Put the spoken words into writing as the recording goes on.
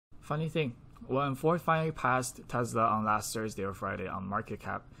Funny thing, when Ford finally passed Tesla on last Thursday or Friday on market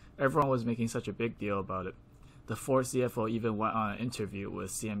cap, everyone was making such a big deal about it. The Ford CFO even went on an interview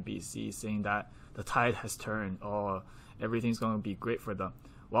with CNBC saying that the tide has turned, everything's going to be great for them.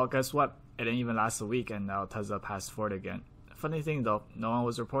 Well, guess what? It didn't even last a week and now Tesla passed Ford again. Funny thing though, no one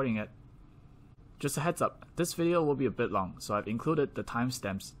was reporting it. Just a heads up, this video will be a bit long, so I've included the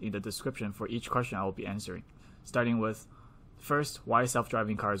timestamps in the description for each question I will be answering. Starting with, first, why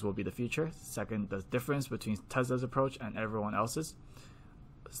self-driving cars will be the future. Second, the difference between Tesla's approach and everyone else's.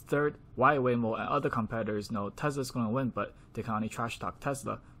 Third, why Waymo and other competitors know Tesla's going to win, but they can only trash talk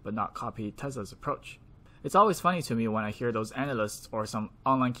Tesla, but not copy Tesla's approach. It's always funny to me when I hear those analysts or some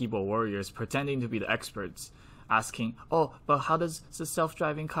online keyboard warriors pretending to be the experts, asking, oh, but how does the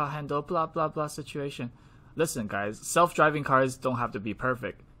self-driving car handle blah blah blah situation? Listen guys, self-driving cars don't have to be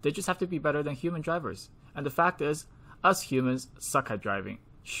perfect. They just have to be better than human drivers. And the fact is, us humans suck at driving.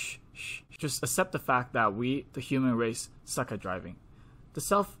 Shh. Just accept the fact that we, the human race, suck at driving. The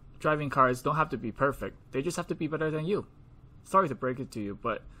self-driving cars don't have to be perfect. They just have to be better than you. Sorry to break it to you,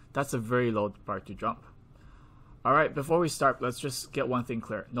 but that's a very low bar to jump. Alright, before we start, let's just get one thing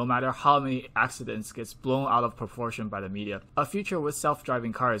clear. No matter how many accidents gets blown out of proportion by the media, a future with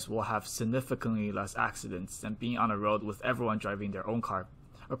self-driving cars will have significantly less accidents than being on a road with everyone driving their own car.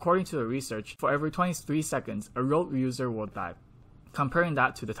 According to the research, for every 23 seconds, a road user will die. Comparing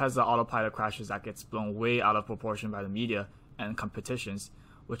that to the Tesla autopilot crashes that gets blown way out of proportion by the media and competitions,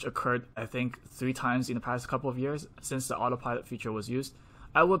 which occurred, I think, 3 times in the past couple of years since the autopilot feature was used,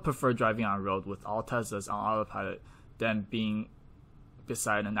 I would prefer driving on a road with all Teslas on autopilot than being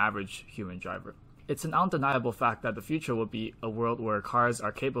beside an average human driver. It's an undeniable fact that the future will be a world where cars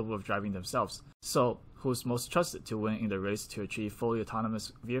are capable of driving themselves. So, who's most trusted to win in the race to achieve fully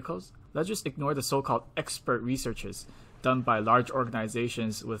autonomous vehicles? Let's just ignore the so-called expert researches done by large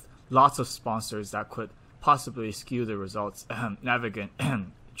organizations with lots of sponsors that could possibly skew the results. Navigant,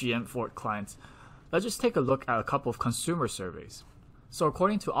 GM Ford clients. Let's just take a look at a couple of consumer surveys. So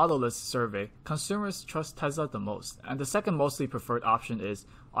according to Autolist survey, consumers trust Tesla the most, and the second mostly preferred option is,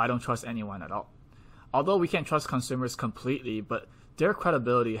 I don't trust anyone at all. Although we can't trust consumers completely, but their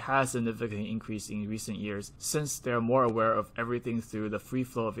credibility has significantly increased in recent years since they're more aware of everything through the free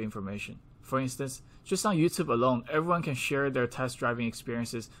flow of information. For instance, just on YouTube alone, everyone can share their test driving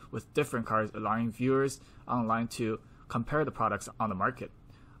experiences with different cars, allowing viewers online to compare the products on the market.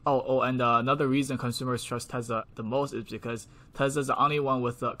 Another reason consumers trust Tesla the most is because Tesla's the only one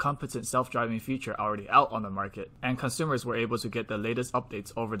with a competent self-driving feature already out on the market, and consumers were able to get the latest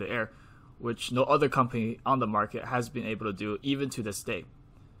updates over the air, which no other company on the market has been able to do even to this day.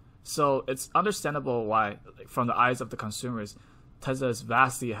 So it's understandable why, from the eyes of the consumers, Tesla is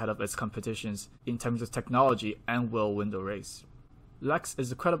vastly ahead of its competitions in terms of technology and will win the race. Lex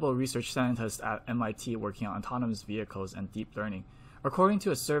is a credible research scientist at MIT working on autonomous vehicles and deep learning. According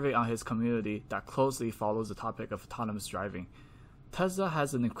to a survey on his community that closely follows the topic of autonomous driving, Tesla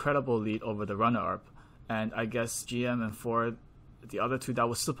has an incredible lead over the runner-up, and I guess GM and Ford, the other two that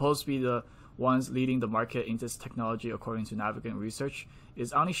was supposed to be the ones leading the market in this technology according to Navigant research,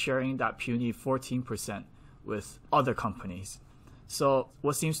 is only sharing that puny 14% with other companies. So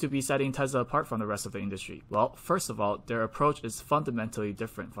what seems to be setting Tesla apart from the rest of the industry? Well, first of all, their approach is fundamentally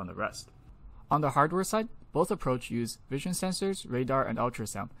different from the rest. On the hardware side, both approaches use vision sensors, radar, and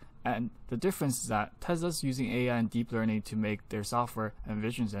ultrasound, and the difference is that Tesla's using AI and deep learning to make their software and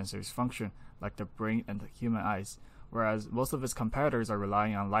vision sensors function like the brain and the human eyes, whereas most of its competitors are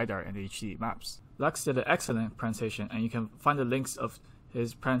relying on Lidar and HD maps. Lex did an excellent presentation, and you can find the links of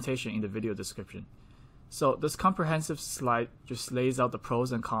his presentation in the video description. So this comprehensive slide just lays out the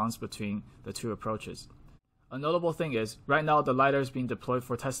pros and cons between the two approaches. A notable thing is, right now the LiDARs being deployed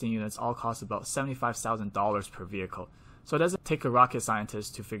for testing units all cost about $75,000 per vehicle, so it doesn't take a rocket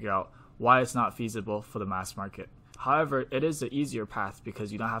scientist to figure out why it's not feasible for the mass market. However, it is the easier path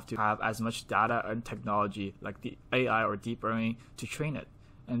because you don't have to have as much data and technology like the AI or deep learning to train it.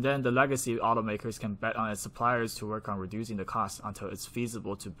 And then the legacy automakers can bet on its suppliers to work on reducing the cost until it's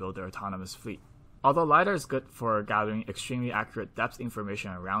feasible to build their autonomous fleet. Although LiDAR is good for gathering extremely accurate depth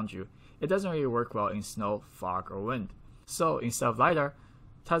information around you, it doesn't really work well in snow, fog, or wind. So instead of LiDAR,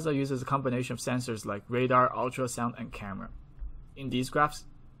 Tesla uses a combination of sensors like radar, ultrasound, and camera. In these graphs,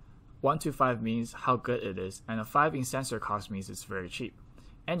 1 to 5 means how good it is, and a 5 in sensor cost means it's very cheap.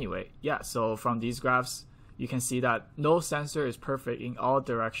 Anyway, so from these graphs, you can see that no sensor is perfect in all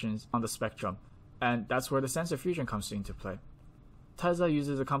directions on the spectrum, and that's where the sensor fusion comes into play. Tesla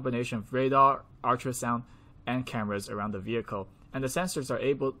uses a combination of radar, ultrasound, and cameras around the vehicle, and the sensors are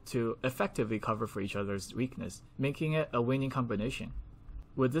able to effectively cover for each other's weakness, making it a winning combination.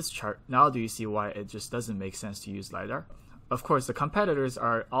 With this chart, now do you see why it just doesn't make sense to use Lidar? Of course, the competitors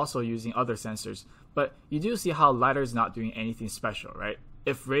are also using other sensors, but you do see how Lidar is not doing anything special, right?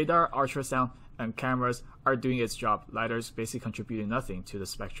 If radar, ultrasound, and cameras are doing its job, Lidar is basically contributing nothing to the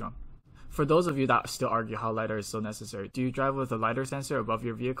spectrum. For those of you that still argue how Lidar is so necessary, do you drive with a Lidar sensor above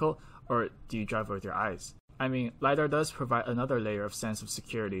your vehicle, or do you drive with your eyes? I mean, Lidar does provide another layer of sense of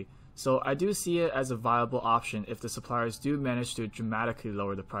security, so I do see it as a viable option if the suppliers do manage to dramatically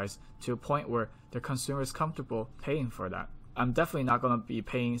lower the price to a point where their consumers comfortable paying for that. I'm definitely not going to be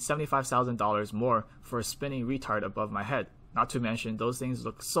paying $75,000 more for a spinning retard above my head. Not to mention, those things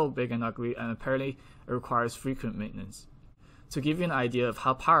look so big and ugly, and apparently it requires frequent maintenance. To give you an idea of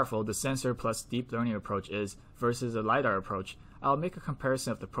how powerful the sensor plus deep learning approach is versus the Lidar approach, I'll make a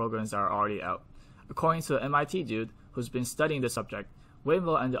comparison of the programs that are already out. According to an MIT dude who's been studying the subject,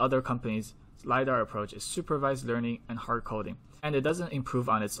 Waymo and the other companies' Lidar approach is supervised learning and hard coding, and it doesn't improve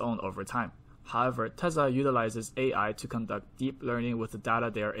on its own over time. However, Tesla utilizes AI to conduct deep learning with the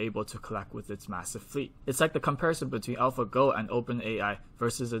data they are able to collect with its massive fleet. It's like the comparison between AlphaGo and OpenAI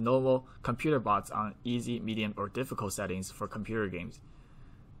versus the normal computer bots on easy, medium, or difficult settings for computer games.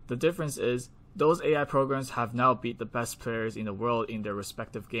 The difference is, those AI programs have now beat the best players in the world in their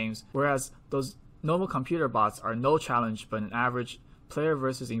respective games, whereas those normal computer bots are no challenge but an average player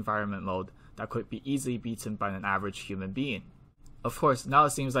versus environment mode that could be easily beaten by an average human being. Of course, now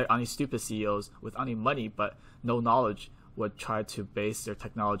it seems like only stupid CEOs with only money but no knowledge would try to base their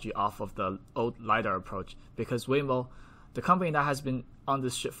technology off of the old Lidar approach, because Waymo, the company that has been on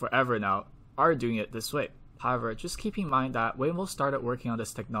this shit forever now, are doing it this way. However, just keep in mind that Waymo started working on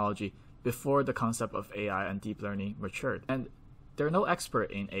this technology before the concept of AI and deep learning matured, and they're no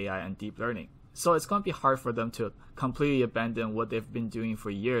expert in AI and deep learning. So it's going to be hard for them to completely abandon what they've been doing for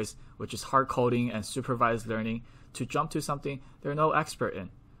years, which is hard coding and supervised learning, to jump to something they're no expert in,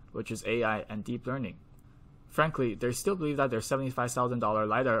 which is AI and deep learning. Frankly, they still believe that their $75,000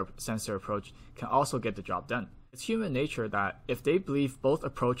 Lidar sensor approach can also get the job done. It's human nature that if they believe both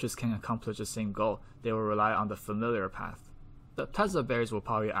approaches can accomplish the same goal, they will rely on the familiar path. The Tesla bears will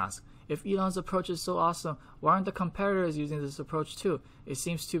probably ask, if Elon's approach is so awesome, why aren't the competitors using this approach too? It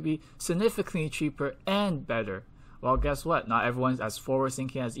seems to be significantly cheaper and better. Well, guess what? Not everyone's as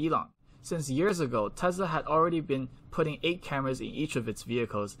forward-thinking as Elon. Since years ago, Tesla had already been putting 8 cameras in each of its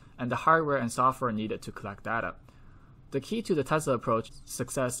vehicles and the hardware and software needed to collect data. The key to the Tesla approach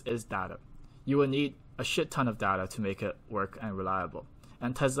success is data. You will need a shit ton of data to make it work and reliable,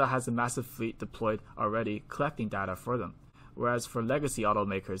 and Tesla has a massive fleet deployed already collecting data for them. Whereas for legacy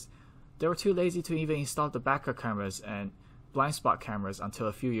automakers, they were too lazy to even install the backup cameras and blind spot cameras until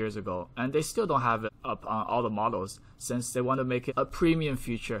a few years ago, and they still don't have it up on all the models since they want to make it a premium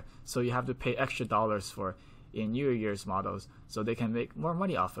feature, so you have to pay extra dollars for in newer year's models so they can make more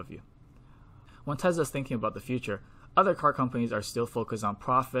money off of you. When Tesla's thinking about the future, other car companies are still focused on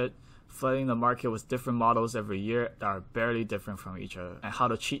profit, flooding the market with different models every year that are barely different from each other, and how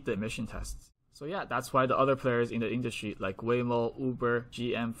to cheat the emission tests. So yeah, that's why the other players in the industry like Waymo, Uber,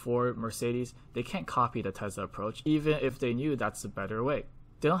 GM, Ford, Mercedes, they can't copy the Tesla approach even if they knew that's the better way.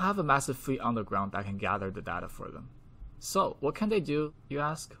 They don't have a massive fleet on the ground that can gather the data for them. So what can they do, you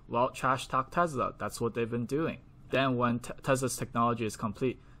ask? Well, trash talk Tesla, that's what they've been doing. Then when Tesla's technology is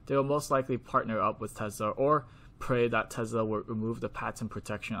complete, they will most likely partner up with Tesla or pray that Tesla will remove the patent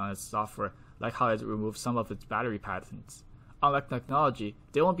protection on its software like how it removed some of its battery patents. Unlike technology,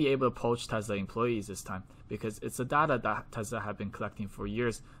 they won't be able to poach Tesla employees this time because it's the data that Tesla have been collecting for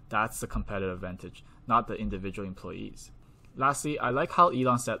years that's the competitive advantage, not the individual employees. Lastly, I like how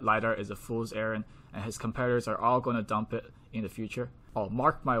Elon said Lidar is a fool's errand and his competitors are all going to dump it in the future. Oh,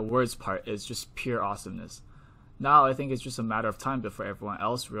 mark my words part is just pure awesomeness. Now I think it's just a matter of time before everyone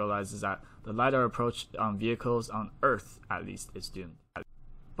else realizes that the Lidar approach on vehicles on Earth at least is doomed.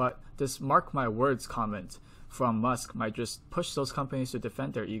 But this mark my words comment from Musk might just push those companies to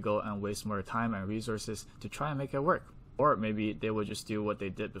defend their ego and waste more time and resources to try and make it work. Or maybe they will just do what they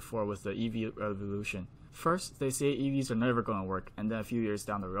did before with the EV revolution. First, they say EVs are never going to work, and then a few years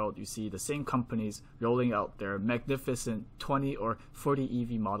down the road, you see the same companies rolling out their magnificent 20 or 40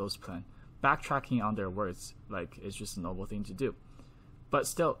 EV models plan, backtracking on their words like it's just a noble thing to do. But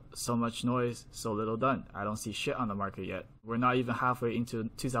still, so much noise, so little done. I don't see shit on the market yet. We're not even halfway into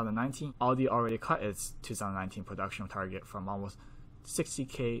 2019. Audi already cut its 2019 production target from almost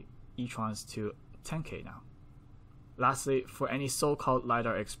 60k e-trons to 10k now. Lastly, for any so-called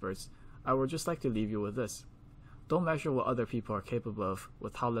Lidar experts, I would just like to leave you with this. Don't measure what other people are capable of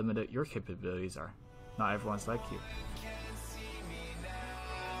with how limited your capabilities are. Not everyone's like you.